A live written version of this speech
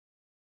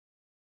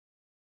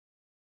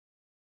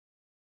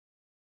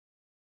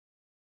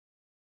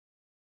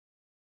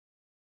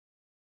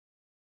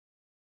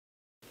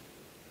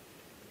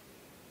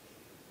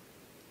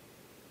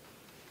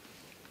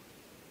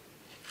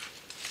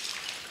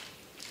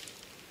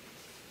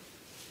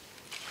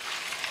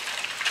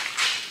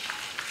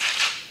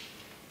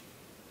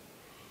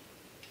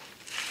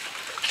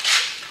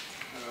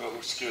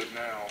good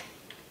now.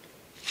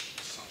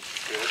 Son of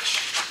a bitch.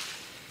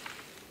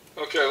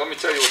 Okay, let me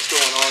tell you what's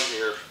going on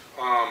here.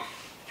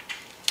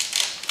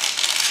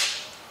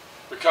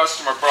 The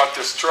customer brought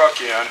this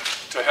truck in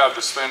to have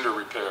this fender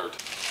repaired.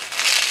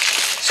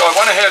 So I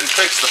went ahead and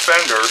fixed the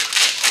fender,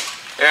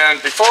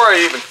 and before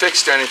I even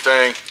fixed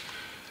anything,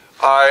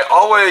 I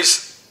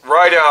always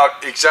write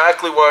out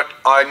exactly what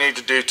I need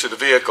to do to the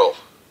vehicle.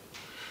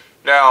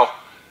 Now,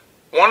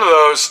 one of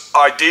those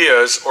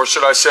ideas, or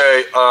should I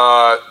say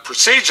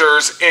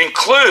procedures,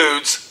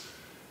 includes,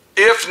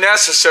 if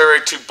necessary,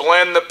 to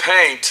blend the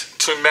paint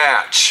to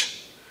match.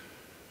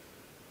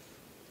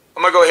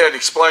 I'm going to go ahead and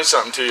explain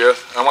something to you.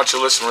 I want you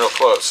to listen real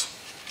close.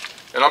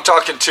 And I'm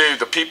talking to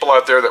the people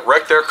out there that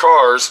wreck their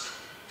cars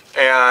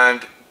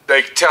and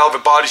they tell the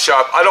body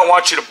shop, I don't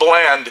want you to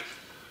blend.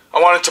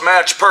 I want it to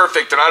match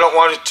perfect, and I don't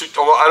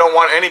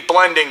want any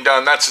blending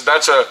done. That's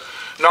a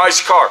nice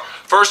car.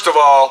 First of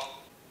all,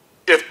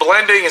 if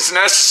blending is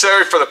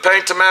necessary for the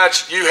paint to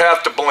match, you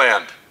have to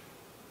blend.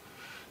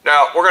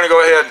 Now, we're going to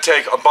go ahead and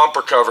take a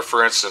bumper cover,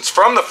 for instance.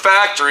 From the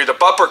factory, the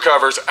bumper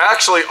covers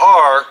actually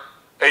are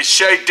a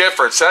shade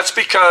difference. That's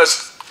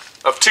because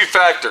of two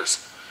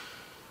factors.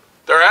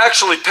 They're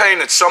actually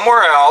painted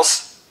somewhere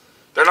else.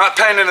 They're not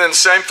painted in the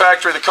same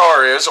factory the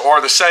car is,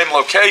 or the same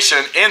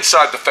location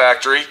inside the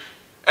factory.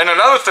 And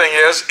another thing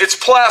is, it's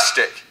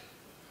plastic.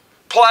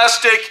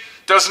 Plastic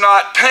does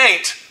not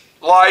paint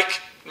like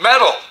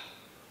metal.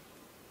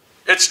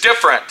 It's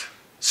different.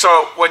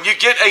 So when you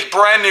get a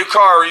brand new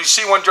car, or you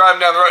see one driving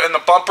down the road and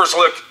the bumpers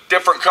look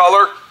different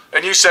color,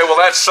 and you say, well,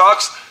 that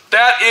sucks,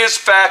 that is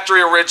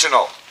factory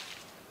original.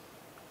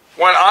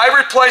 When I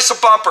replace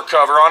a bumper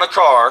cover on a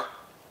car,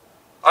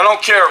 I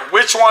don't care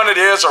which one it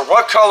is or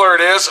what color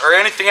it is or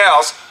anything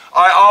else,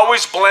 I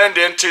always blend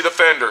into the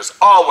fenders,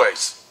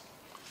 always.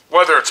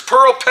 Whether it's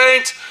pearl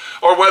paint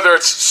or whether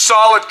it's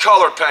solid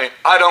color paint,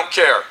 I don't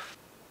care.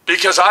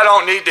 Because I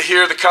don't need to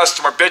hear the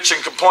customer bitch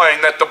and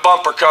complain that the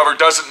bumper cover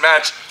doesn't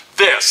match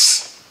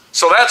this.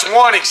 So that's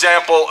one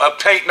example of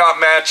paint not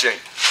matching.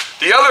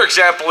 The other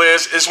example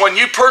is when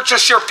you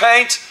purchase your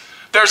paint,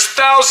 there's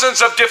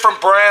thousands of different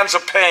brands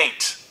of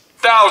paint.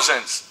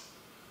 Thousands.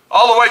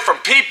 All the way from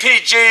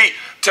PPG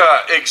to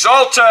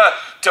Exalta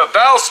to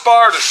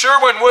Valspar to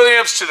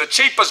Sherwin-Williams to the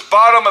cheapest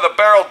bottom of the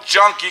barrel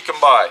junk you can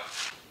buy.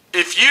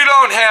 If you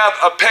don't have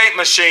a paint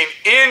machine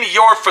in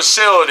your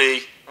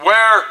facility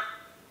where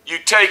you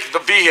take the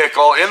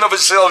vehicle, in the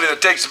facility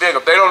that takes the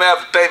vehicle, they don't have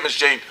a paint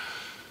machine,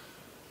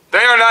 they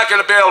are not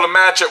going to be able to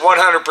match it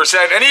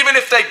 100%. And even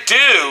if they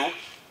do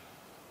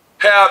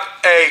have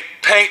a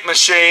paint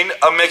machine,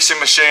 a mixing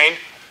machine,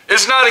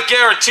 it's not a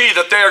guarantee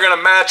that they are going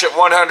to match it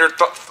 100%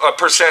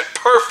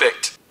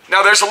 perfect.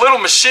 Now there's a little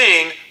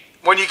machine,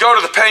 when you go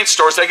to the paint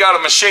stores, they got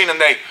a machine and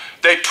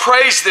they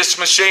praise this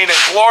machine and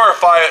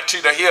glorify it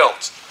to the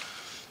hilt.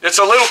 It's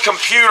a little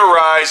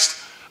computerized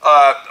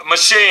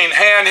machine,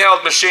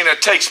 handheld machine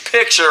that takes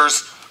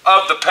pictures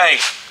of the paint.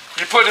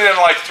 You put it in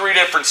like 3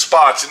 different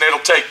spots and it'll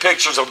take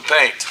pictures of the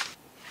paint.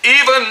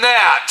 Even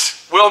that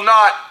will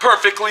not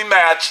perfectly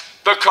match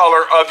the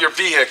color of your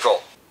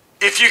vehicle.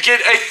 If you get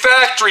a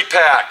factory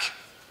pack,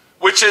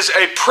 which is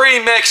a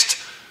pre-mixed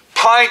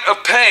pint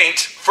of paint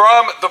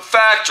from the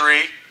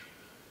factory,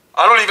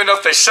 I don't even know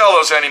if they sell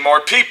those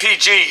anymore.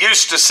 PPG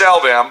used to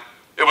sell them.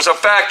 It was a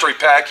factory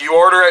pack. You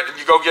order it and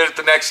you go get it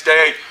the next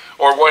day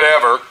or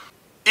whatever.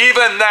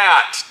 Even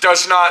that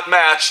does not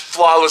match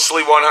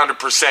flawlessly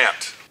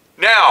 100%.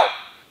 Now,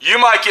 you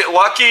might get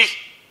lucky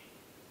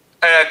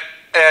and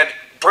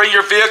bring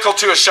your vehicle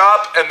to a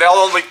shop and they'll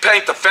only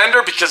paint the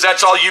fender because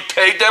that's all you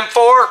paid them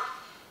for,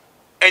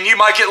 and you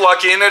might get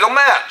lucky and it'll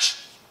match.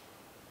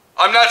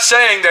 I'm not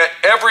saying that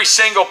every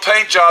single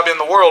paint job in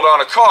the world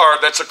on a car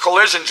that's a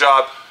collision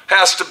job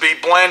has to be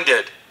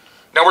blended.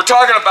 Now we're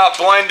talking about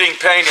blending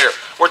paint here.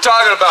 We're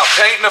talking about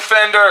painting the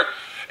fender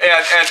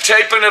and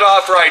taping it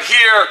off right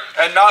here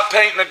and not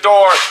painting the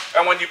door,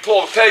 and when you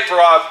pull the paper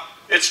off,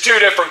 it's 2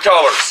 different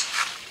colors.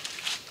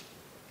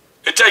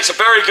 It takes a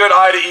very good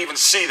eye to even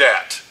see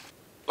that.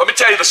 Let me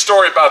tell you the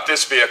story about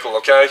this vehicle,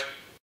 okay?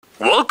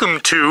 Welcome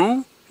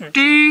to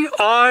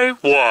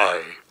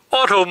D.I.Y.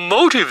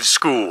 Automotive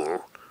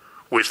School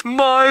with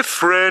my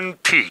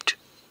friend Pete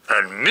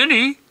and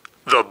Minnie,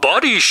 the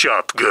body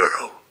shop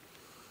girl.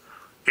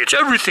 It's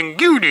everything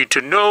you need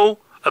to know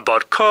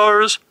about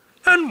cars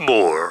and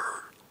more.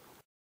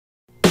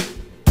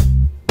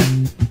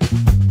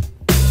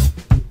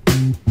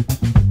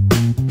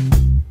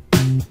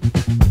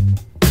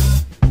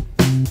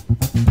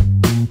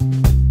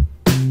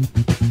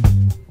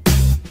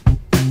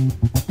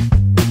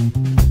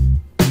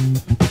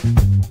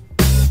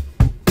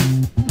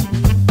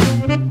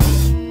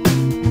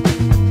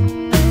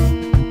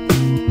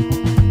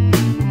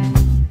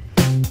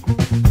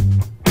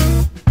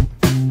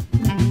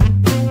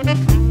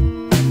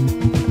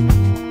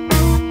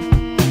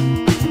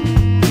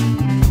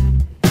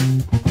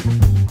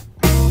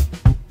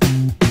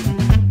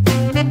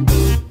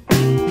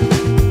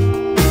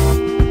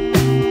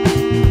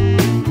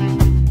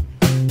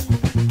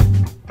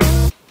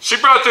 She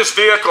brought this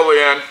vehicle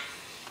in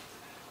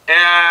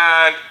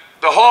and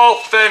the whole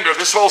fender,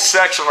 this whole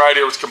section right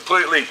here was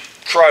completely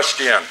crushed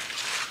in.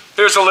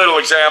 Here's a little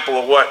example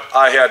of what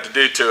I had to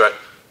do to it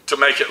to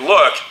make it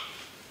look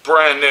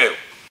brand new.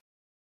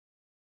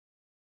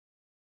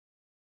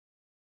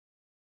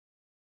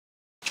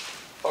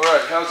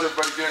 Alright, how's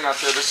everybody doing out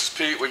there? This is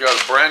Pete. We got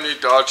a brand new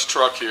Dodge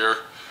truck here.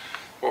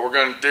 What we're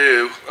going to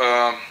do,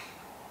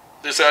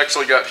 this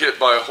actually got hit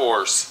by a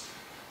horse.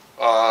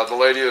 The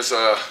lady is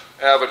a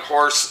avid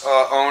horse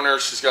owner.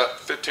 She's got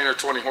 15 or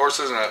 20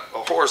 horses, and a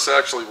horse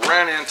actually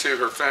ran into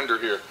her fender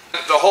here.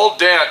 The whole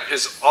dent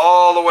is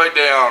all the way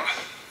down,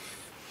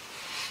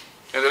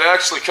 and it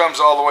actually comes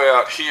all the way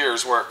out here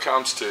is where it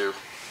comes to,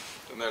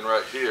 and then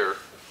right here.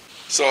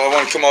 So I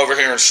want to come over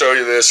here and show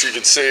you this. You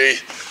can see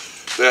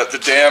that the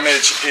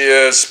damage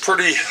is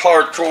pretty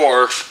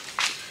hardcore.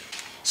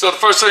 So the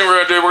first thing we're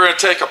going to do, we're going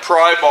to take a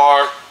pry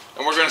bar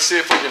and we're going to see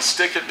if we can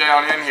stick it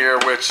down in here,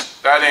 which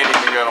that ain't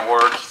even going to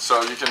work.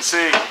 So you can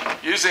see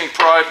using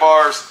pry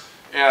bars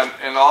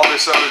and all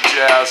this other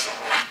jazz,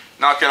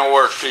 not going to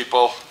work,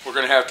 people. We're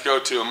going to have to go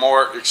to a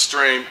more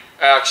extreme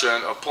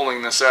action of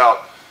pulling this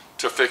out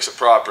to fix it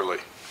properly.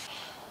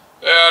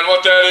 And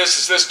what that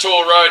is this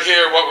tool right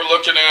here. What we're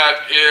looking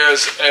at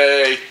is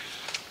a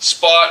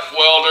spot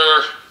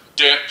welder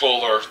dent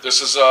puller.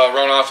 This is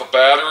run off a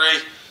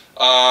battery.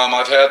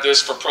 I've had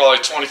this for probably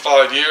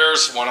 25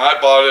 years. When I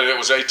bought it, it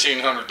was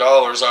 $1,800. I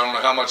don't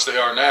know how much they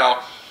are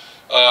now.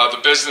 The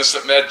business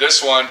that made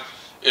this one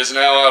is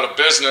now out of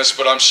business,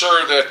 but I'm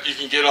sure that you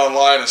can get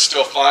online and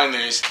still find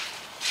these.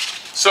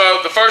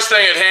 So the first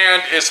thing at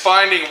hand is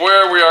finding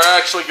where we are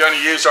actually going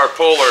to use our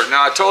puller.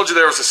 Now I told you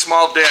there was a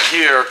small dent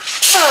here,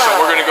 so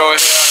we're going to go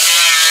ahead.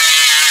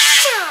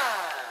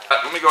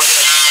 Let me go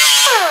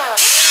ahead.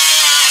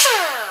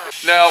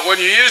 Now, when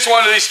you use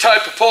one of these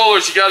type of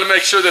pullers, you got to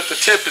make sure that the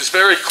tip is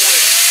very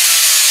clean.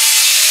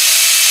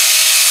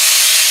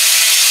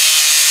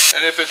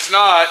 And if it's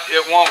not,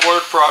 it won't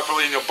work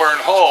properly and you'll burn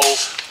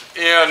holes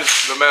in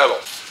the metal.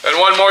 And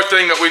one more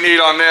thing that we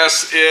need on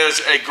this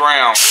is a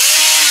ground.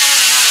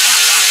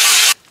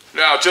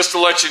 Now, just to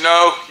let you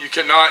know, you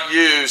cannot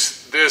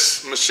use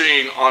this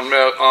machine on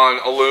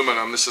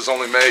aluminum. This is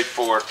only made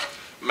for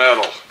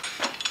metal.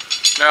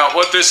 Now,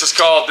 what this is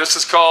called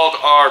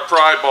our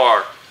pry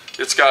bar.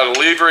 It's got a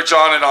leverage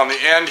on it on the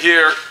end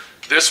here.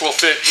 This will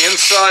fit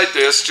inside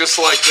this just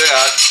like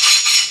that,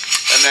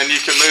 and then you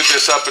can move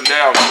this up and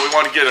down. So we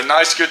want to get a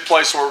nice good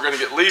place where we're going to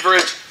get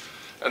leverage,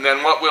 and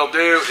then what we'll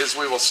do is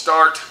we will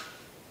start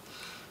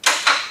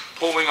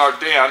pulling our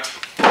dent,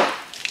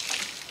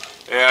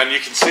 and you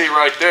can see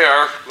right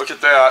there, look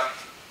at that,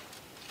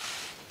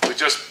 we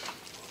just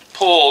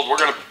pulled. We're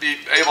going to be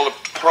able to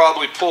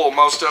probably pull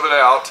most of it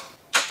out.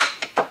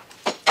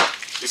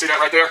 You see that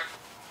right there?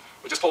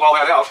 We just pulled all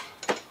that out.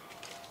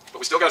 But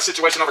we still got a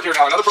situation over here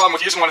now. Another problem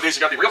with using one of these, you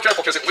got to be real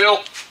careful because it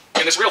will,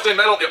 in this real thin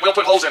metal, it will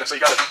put holes in it. So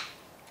you got to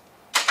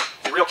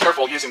be real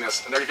careful using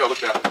this. And there you go,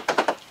 look at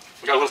that.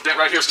 We got a little dent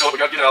right here still, we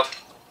got to get out.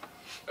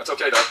 That's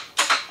okay though.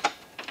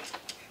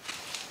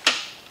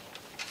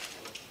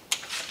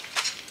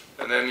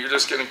 And then you're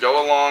just going to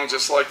go along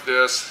just like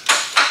this.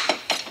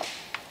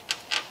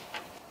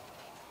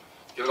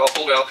 Get it all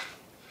pulled out.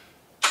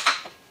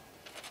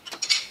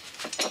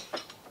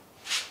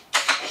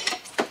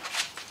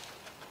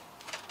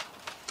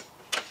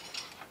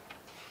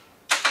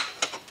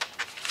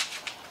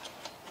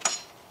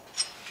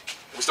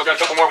 We still got a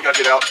couple more we got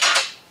to get out.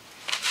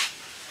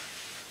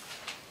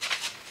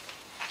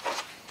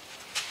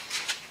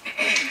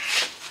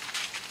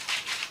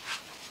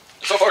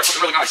 So far it's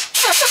looking really nice.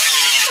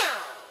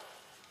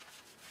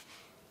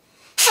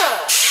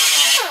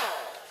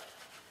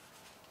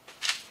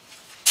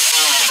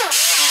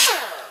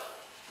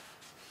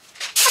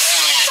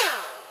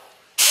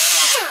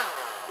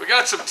 We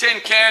got some tin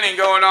canning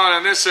going on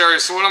in this area,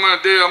 so what I'm going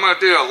to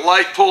do a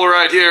light pull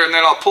right here, and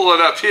then I'll pull it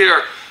up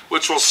here,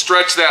 which will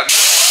stretch that.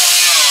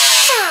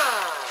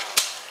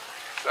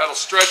 That'll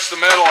stretch the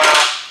metal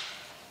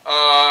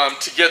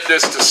out to get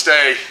this to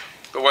stay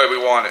the way we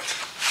want it.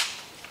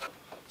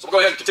 So we'll go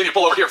ahead and continue to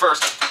pull over here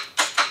first.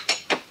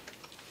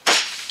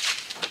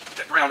 Get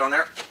that ground on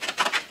there.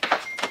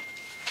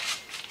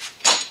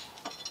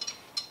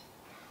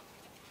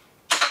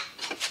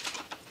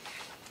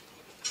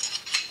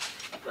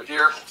 Right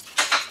here.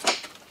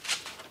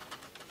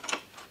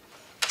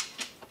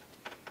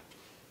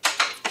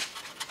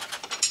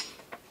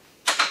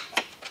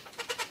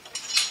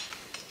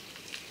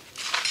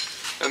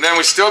 And then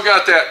we still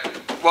got that,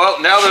 well,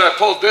 now that I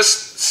pulled this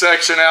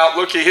section out,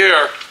 looky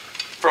here,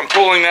 from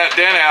pulling that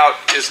dent out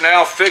is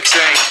now fixing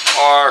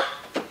our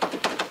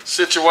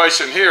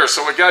situation here.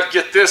 So we got to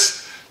get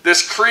this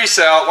crease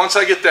out. Once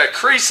I get that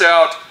crease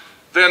out,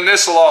 then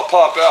this will all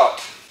pop out.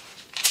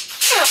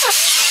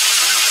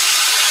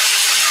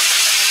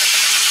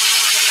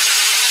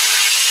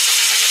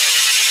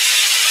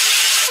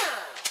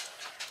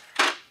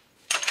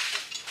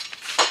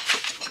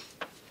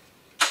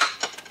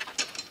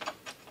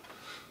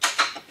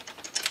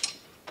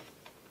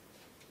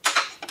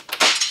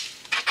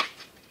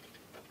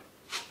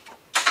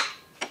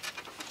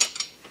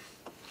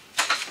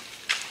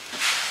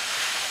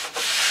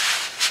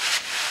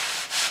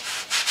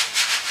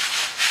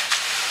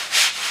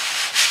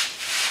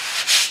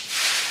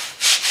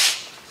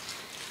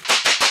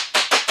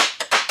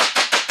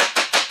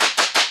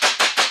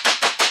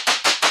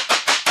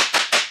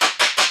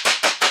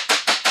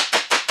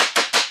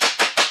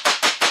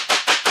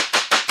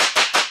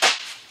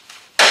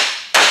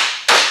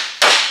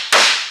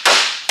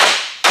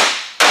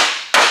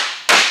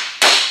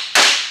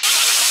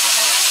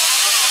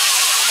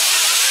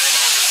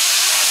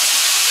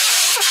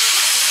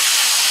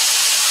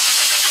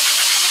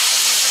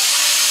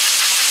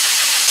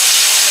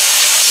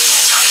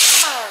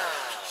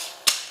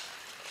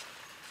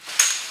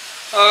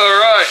 All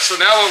right, so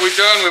now what we've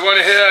done, we went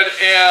ahead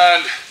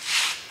and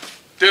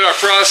did our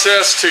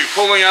process to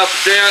pulling out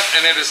the dent,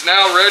 and it is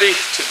now ready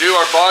to do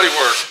our body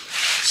work.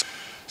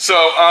 So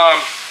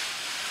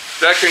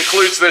that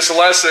concludes this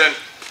lesson.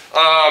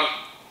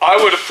 I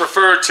would have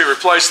preferred to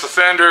replace the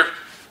fender,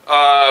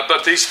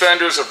 but these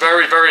fenders are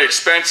very, very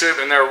expensive,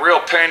 and they're a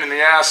real pain in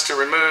the ass to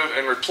remove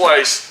and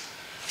replace.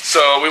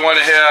 So we went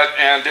ahead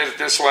and did it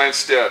this way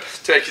instead.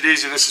 Take it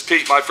easy. This is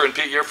Pete, my friend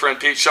Pete, your friend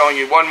Pete, showing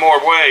you one more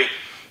way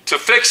to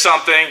fix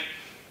something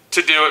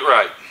to do it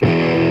right.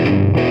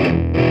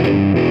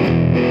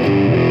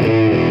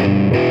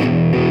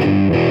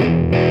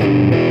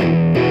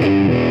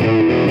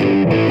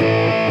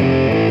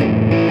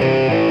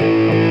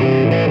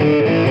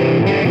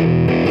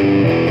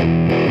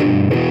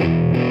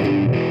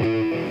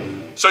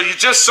 So you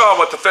just saw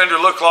what the fender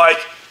looked like,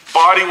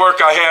 body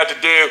work I had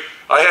to do.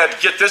 I had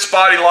to get this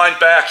body line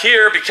back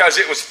here because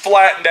it was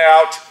flattened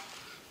out.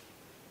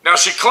 Now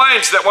she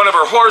claims that one of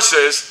her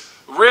horses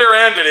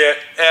rear-ended it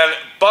and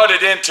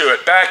butted into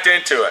it, backed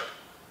into it,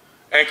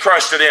 and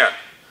crushed it in.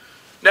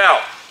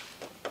 Now,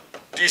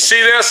 do you see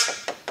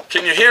this?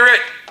 Can you hear it?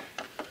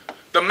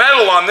 The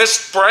metal on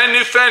this brand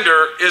new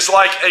fender is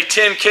like a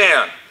tin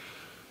can.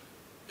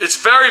 It's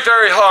very,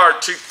 very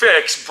hard to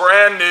fix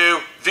brand new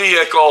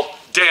vehicle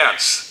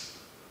dents,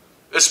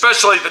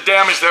 especially the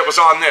damage that was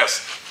on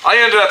this. I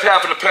ended up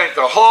having to paint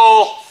the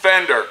whole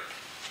fender.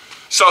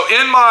 So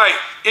in my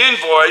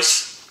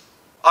invoice,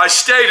 I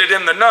stated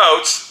in the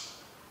notes,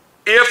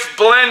 if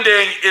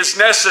blending is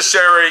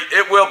necessary,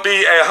 it will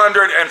be a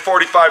 $145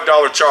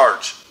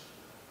 charge.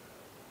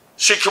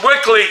 She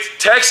quickly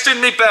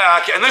texted me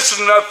back, and this is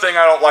another thing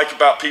I don't like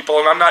about people,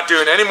 and I'm not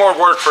doing any more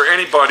work for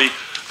anybody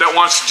that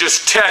wants to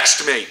just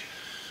text me.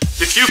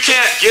 If you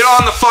can't get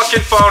on the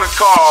fucking phone and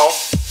call,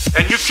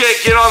 and you can't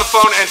get on the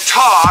phone and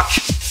talk,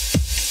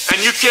 and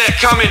you can't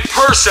come in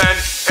person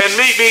and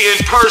meet me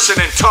in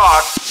person and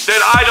talk, then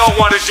I don't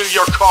want to do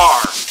your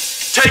car.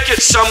 Take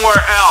it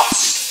somewhere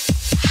else.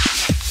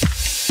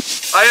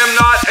 I am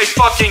not a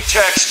fucking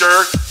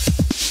texter.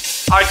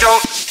 I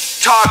don't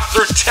talk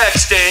through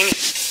texting,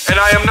 and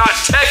I am not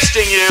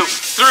texting you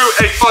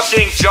through a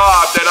fucking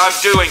job that I'm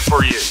doing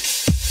for you.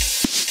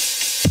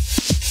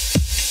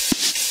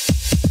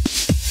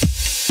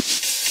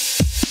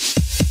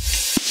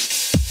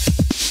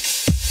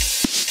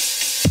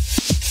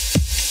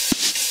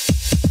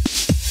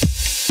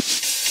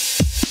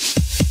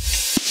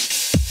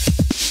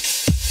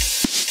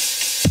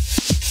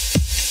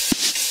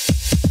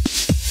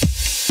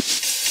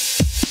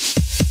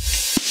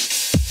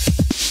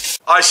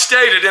 I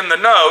stated in the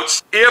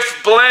notes,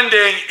 if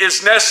blending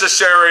is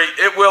necessary,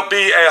 it will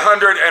be a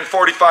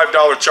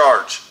 $145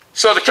 charge.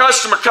 So the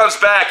customer comes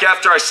back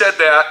after I said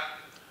that,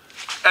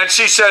 and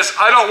she says,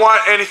 I don't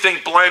want anything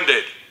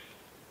blended.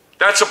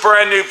 That's a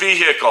brand new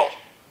vehicle.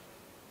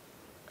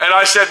 And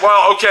I said,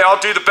 well, okay, I'll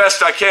do the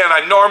best I can.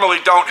 I normally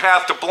don't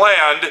have to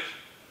blend,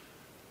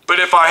 but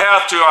if I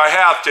have to, I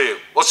have to.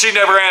 Well, she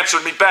never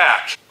answered me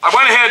back. I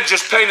went ahead and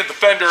just painted the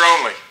fender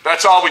only.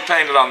 That's all we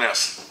painted on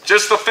this.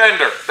 Just the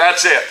fender,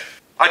 that's it.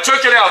 I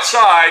took it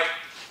outside,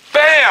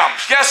 bam,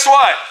 guess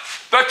what?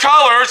 The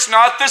color's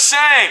not the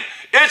same.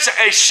 It's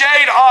a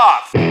shade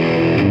off.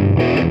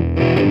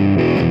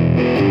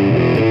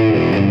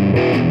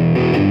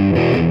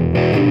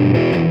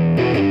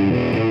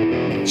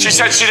 She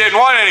said she didn't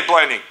want any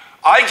blending.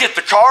 I get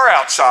the car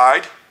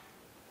outside,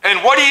 and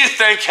what do you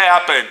think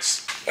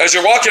happens? As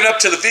you're walking up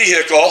to the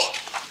vehicle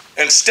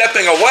and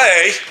stepping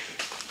away,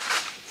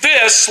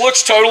 this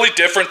looks totally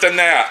different than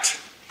that.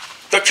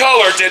 The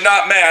color did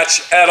not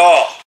match at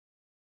all.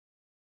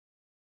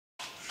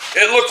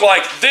 It looked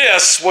like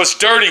this was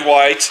dirty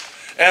white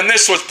and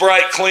this was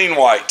bright clean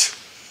white.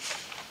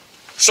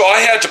 So I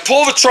had to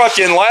pull the truck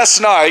in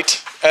last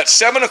night at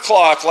 7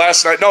 o'clock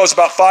last night. No, it was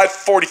about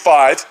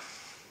 5:45.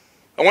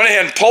 I went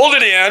ahead and pulled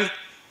it in.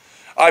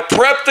 I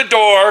prepped the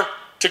door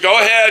to go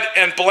ahead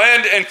and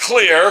blend and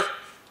clear,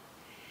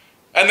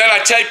 and then I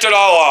taped it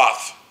all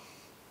off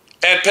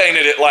and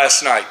painted it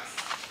last night.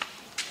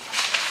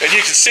 And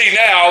you can see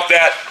now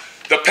that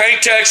the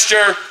paint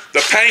texture,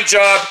 the paint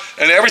job,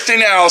 and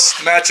everything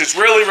else matches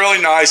really, really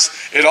nice.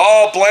 It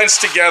all blends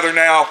together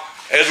now.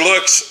 It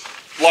looks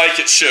like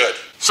it should.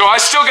 So I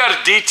still got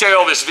to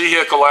detail this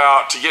vehicle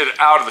out to get it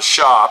out of the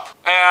shop.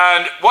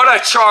 And what I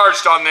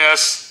charged on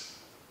this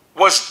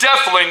was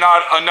definitely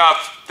not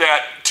enough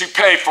to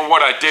pay for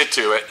what I did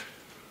to it.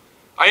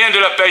 I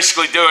ended up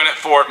basically doing it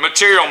for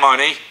material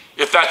money,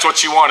 if that's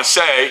what you want to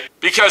say.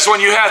 Because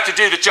when you have to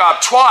do the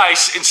job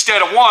twice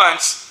instead of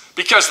once,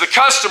 because the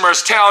customer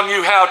is telling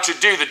you how to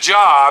do the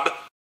job,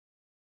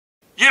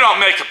 you don't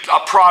make a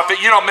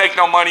profit, you don't make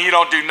no money, you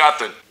don't do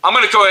nothing. I'm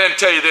going to go ahead and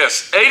tell you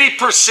this.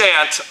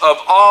 80% of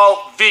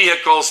all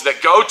vehicles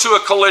that go to a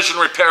collision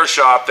repair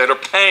shop that are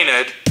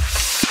painted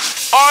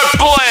are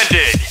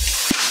blended.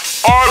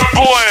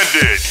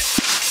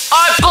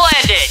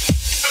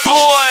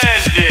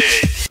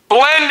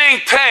 Blending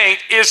paint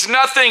is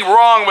nothing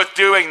wrong with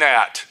doing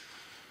that.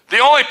 The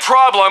only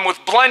problem with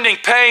blending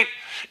paint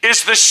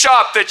is the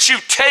shop that you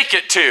take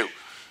it to.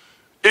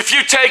 If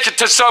you take it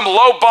to some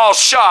lowball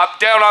shop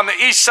down on the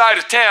east side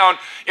of town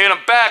in a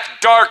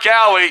back dark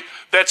alley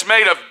that's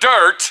made of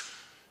dirt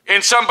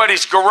in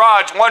somebody's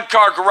garage,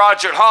 one-car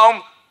garage at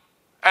home,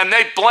 and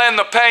they blend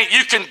the paint,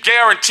 you can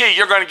guarantee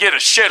you're going to get a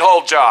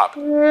shithole job.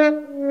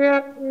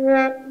 The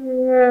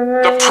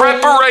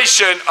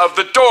preparation of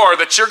the door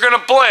that you're going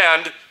to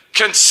blend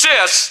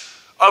consists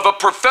of a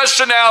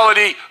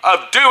professionality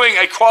of doing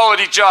a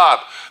quality job.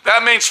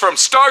 That means from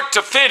start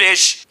to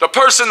finish, the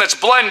person that's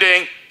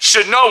blending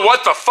should know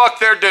what the fuck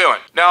they're doing.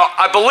 Now,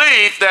 I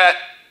believe that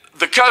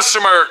the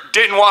customer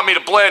didn't want me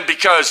to blend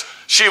because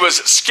she was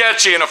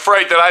sketchy and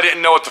afraid that I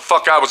didn't know what the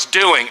fuck I was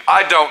doing.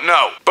 I don't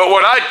know. But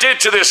what I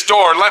did to this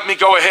door, let me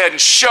go ahead and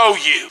show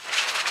you.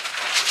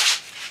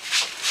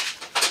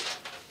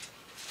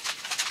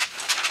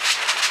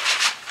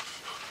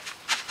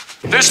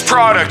 This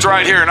product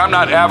right here, and I'm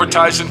not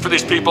advertising for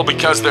these people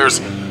because there's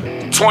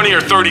 20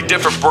 or 30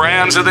 different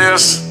brands of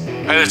this,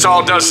 and it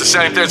all does the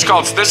same thing.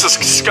 This is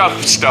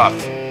scuff stuff.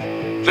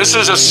 This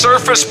is a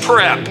surface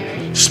prep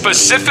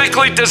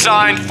specifically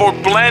designed for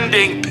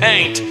blending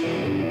paint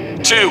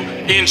to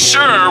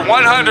ensure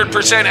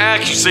 100%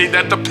 accuracy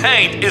that the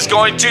paint is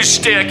going to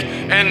stick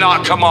and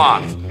not come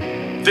off.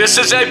 This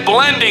is a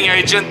blending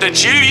agent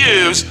that you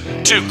use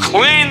to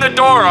clean the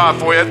door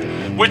off with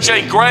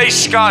a gray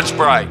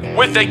Scotch-Brite.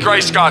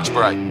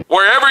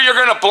 Wherever you're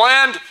going to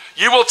blend,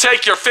 you will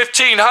take your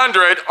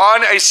 1500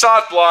 on a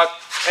soft block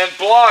and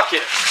block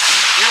it.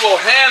 You will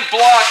hand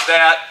block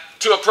that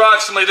to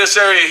approximately this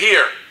area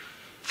here.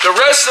 The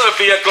rest of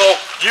the vehicle,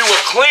 you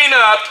will clean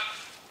up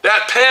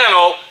that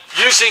panel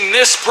using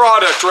this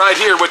product right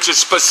here, which is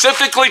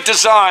specifically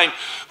designed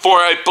for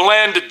a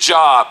blend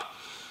job.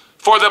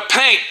 For the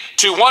paint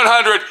to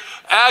 100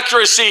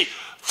 accuracy,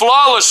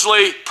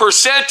 flawlessly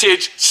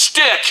percentage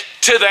stick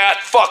to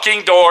that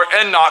fucking door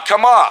and not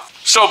come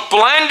off. So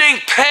blending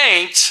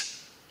paint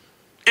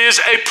is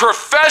a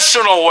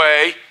professional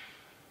way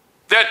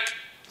that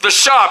the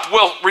shop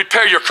will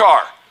repair your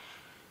car.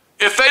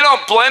 If they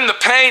don't blend the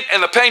paint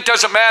and the paint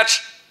doesn't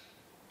match,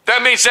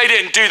 that means they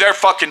didn't do their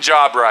fucking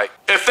job right.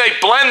 If they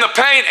blend the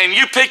paint and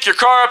you pick your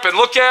car up and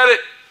look at it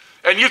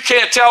and you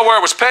can't tell where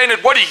it was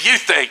painted, what do you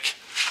think?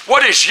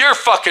 What is your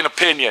fucking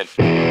opinion?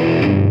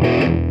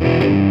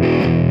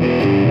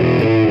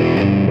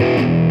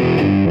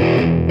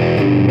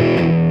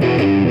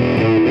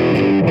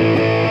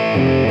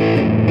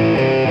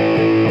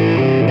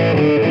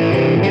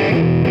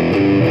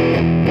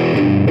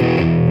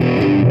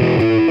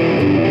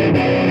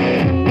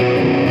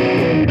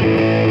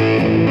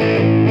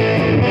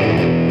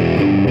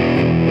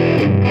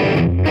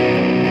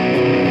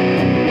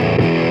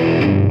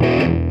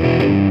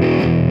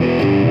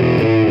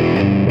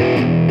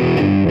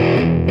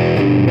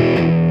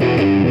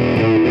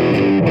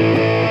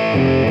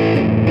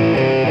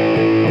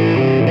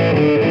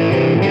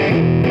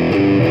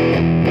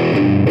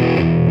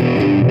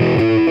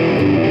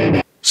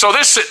 So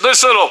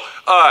this little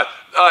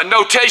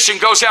notation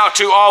goes out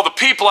to all the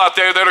people out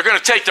there that are going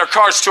to take their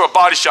cars to a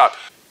body shop.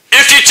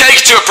 If you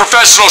take it to a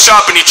professional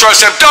shop and you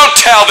trust them, don't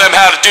tell them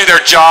how to do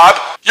their job.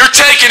 You're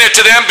taking it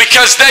to them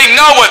because they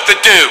know what to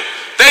do.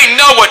 They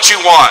know what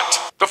you want.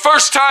 The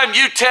first time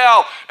you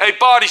tell a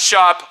body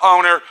shop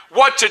owner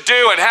what to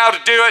do and how to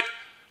do it,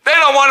 they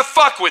don't want to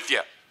fuck with you.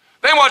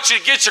 They want you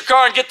to get your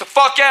car and get the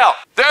fuck out.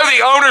 They're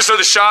the owners of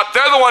the shop.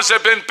 They're the ones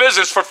that have been in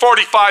business for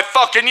 45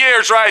 fucking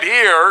years right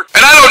here.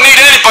 And I don't need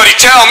anybody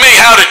telling me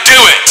how to do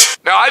it.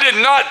 Now, I did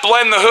not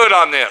blend the hood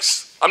on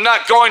this. I'm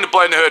not going to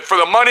blend the hood. For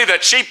the money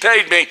that she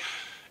paid me,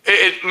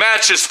 it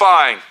matches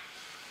fine.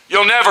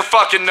 You'll never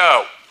fucking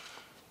know.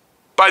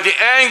 By the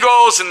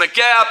angles and the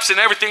gaps and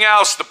everything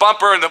else, the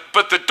bumper and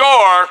but the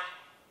door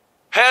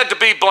had to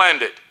be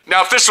blended.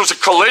 Now, if this was a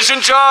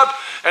collision job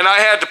and I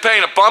had to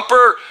paint a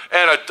bumper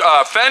and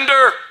a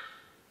fender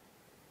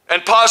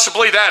and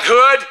possibly that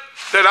hood,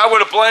 then I would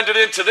have blended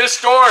into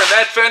this door and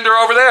that fender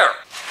over there.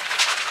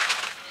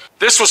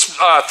 This was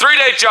a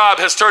 3-day job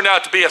has turned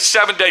out to be a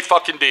 7-day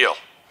fucking deal.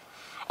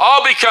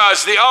 All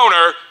because the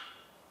owner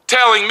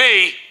telling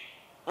me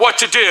what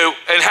to do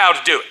and how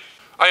to do it.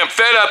 I am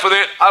fed up with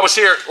it. I was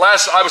here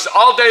I was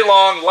all day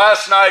long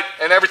last night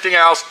and everything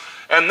else.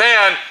 And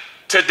then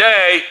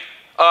today,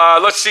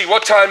 let's see,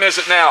 what time is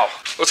it now?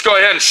 Let's go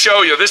ahead and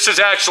show you. This is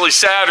actually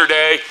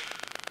Saturday.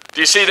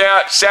 Do you see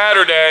that?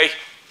 Saturday,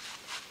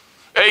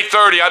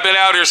 8:30. I've been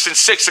out here since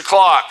 6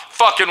 o'clock,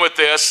 fucking with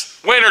this.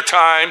 Winter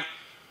time.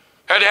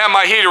 Had to have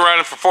my heater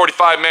running for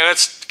 45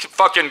 minutes to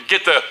fucking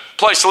get the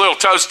place a little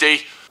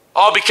toasty.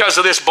 All because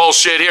of this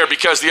bullshit here,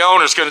 because the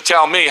owner's gonna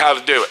tell me how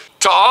to do it.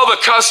 To all the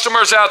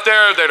customers out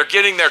there that are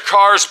getting their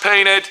cars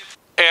painted,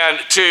 and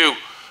to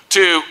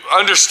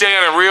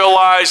understand and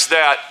realize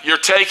that you're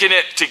taking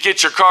it to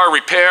get your car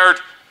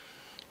repaired,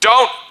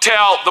 don't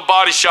tell the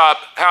body shop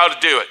how to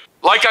do it.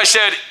 Like I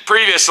said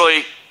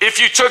previously, if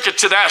you took it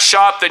to that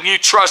shop, then you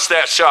trust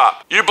that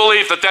shop. You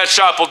believe that that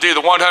shop will do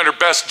the 100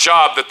 best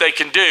job that they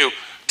can do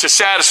to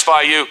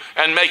satisfy you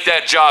and make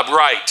that job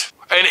right.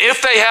 And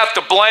if they have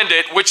to blend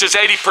it, which is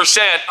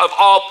 80% of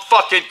all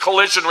fucking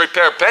collision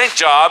repair paint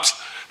jobs,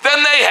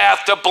 then they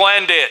have to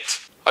blend it.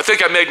 I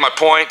think I made my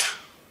point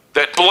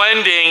that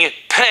blending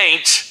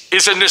paint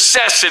is a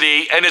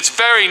necessity, and it's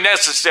very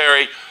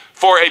necessary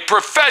for a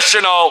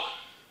professional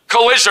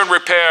collision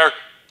repair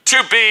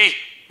to be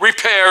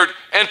repaired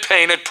and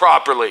painted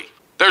properly.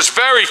 There's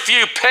very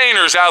few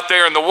painters out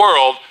there in the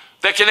world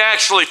that can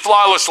actually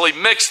flawlessly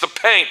mix the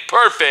paint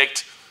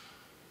perfect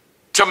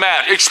to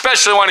matte,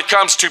 especially when it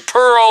comes to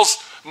pearls,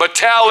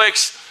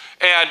 metallics,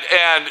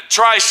 and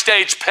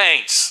tri-stage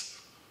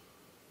paints.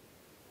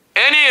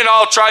 Any and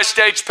all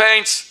tri-stage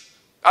paints,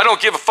 I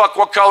don't give a fuck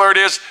what color it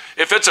is.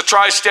 If it's a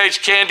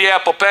tri-stage candy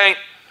apple paint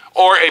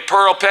or a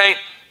pearl paint,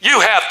 you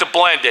have to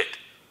blend it.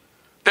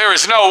 There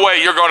is no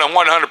way you're going to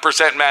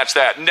 100% match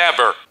that,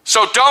 never.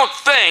 So don't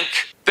think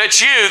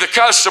that you, the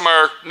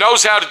customer,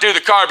 knows how to do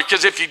the car,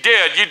 because if you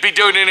did, you'd be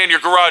doing it in your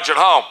garage at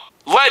home.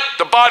 Let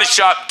the body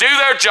shop do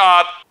their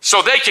job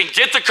so they can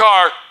get the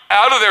car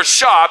out of their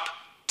shop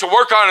to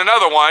work on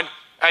another one,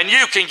 and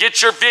you can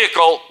get your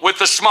vehicle with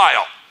a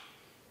smile.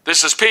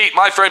 This is Pete,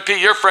 my friend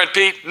Pete, your friend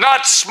Pete,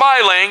 not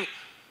smiling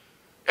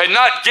and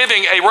not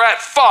giving a rat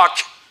fuck,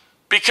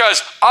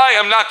 because I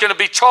am not going to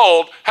be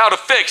told how to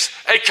fix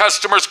a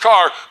customer's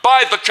car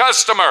by the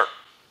customer.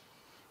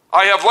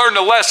 I have learned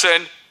a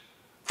lesson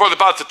for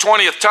about the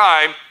 20th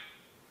time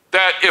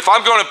that if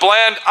I'm going to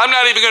blend, I'm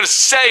not even going to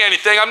say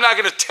anything. I'm not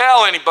going to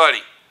tell anybody.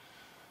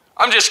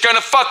 I'm just going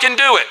to fucking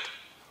do it.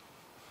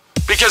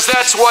 Because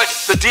that's what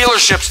the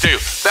dealerships do.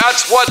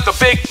 That's what the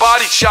big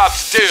body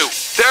shops do.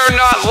 They're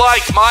not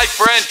like my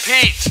friend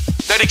Pete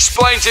that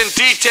explains in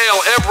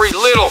detail every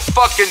little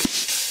fucking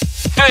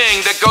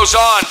thing that goes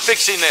on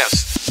fixing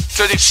this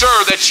to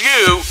ensure that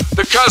you,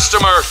 the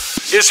customer,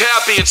 is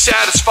happy and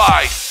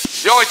satisfied.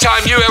 The only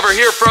time you ever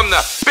hear from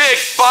the big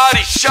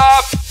body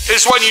shop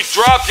is when you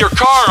drop your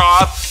car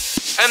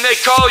off and they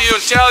call you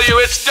and tell you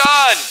it's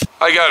done.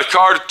 I got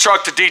a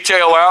truck to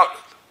detail out.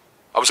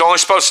 I was only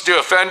supposed to do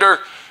a fender.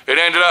 It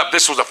ended up,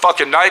 this was a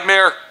fucking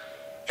nightmare,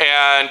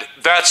 and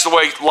that's the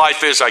way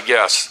life is, I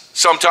guess.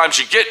 Sometimes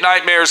you get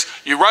nightmares,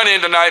 you run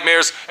into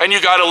nightmares, and you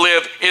gotta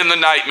live in the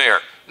nightmare.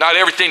 Not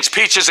everything's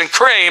peaches and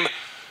cream,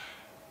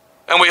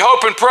 and we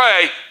hope and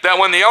pray that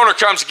when the owner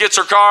comes and gets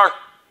her car,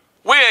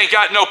 we ain't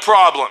got no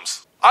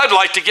problems. I'd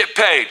like to get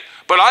paid,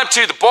 but I'm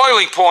to the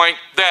boiling point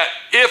that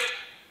if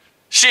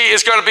she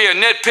is gonna be a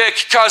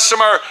nitpick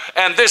customer,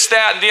 and this,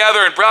 that, and the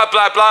other, and blah,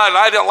 blah, blah, and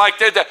I don't like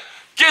that,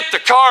 get the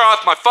car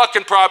off my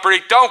fucking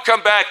property, don't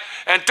come back,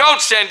 and don't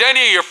send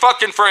any of your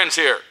fucking friends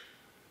here.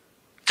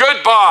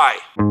 Goodbye.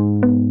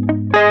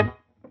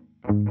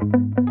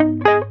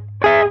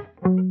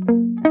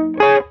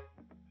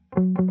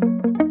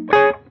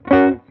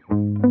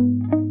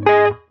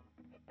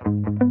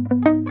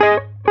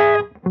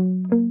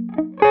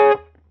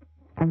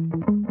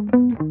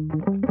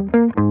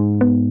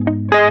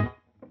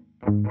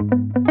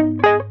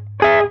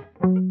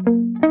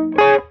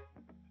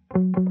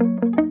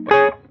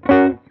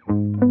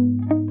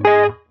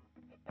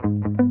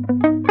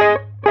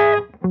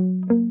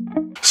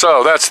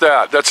 So that's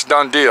that. That's a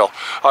done deal.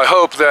 I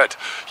hope that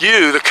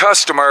you, the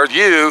customer,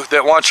 you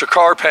that wants your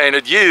car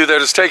painted, you that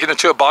is taken it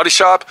to a body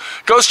shop,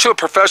 goes to a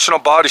professional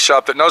body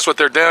shop that knows what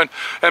they're doing,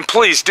 and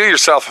please do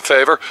yourself a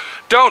favor.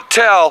 Don't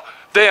tell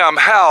them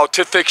how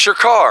to fix your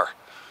car.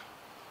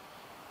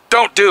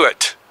 Don't do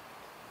it.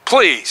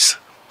 Please.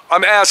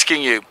 I'm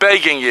asking you,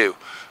 begging you.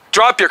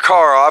 Drop your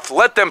car off,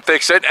 let them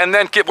fix it, and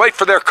then wait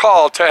for their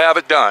call to have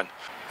it done.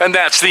 And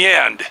that's the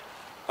end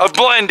of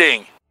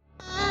blending.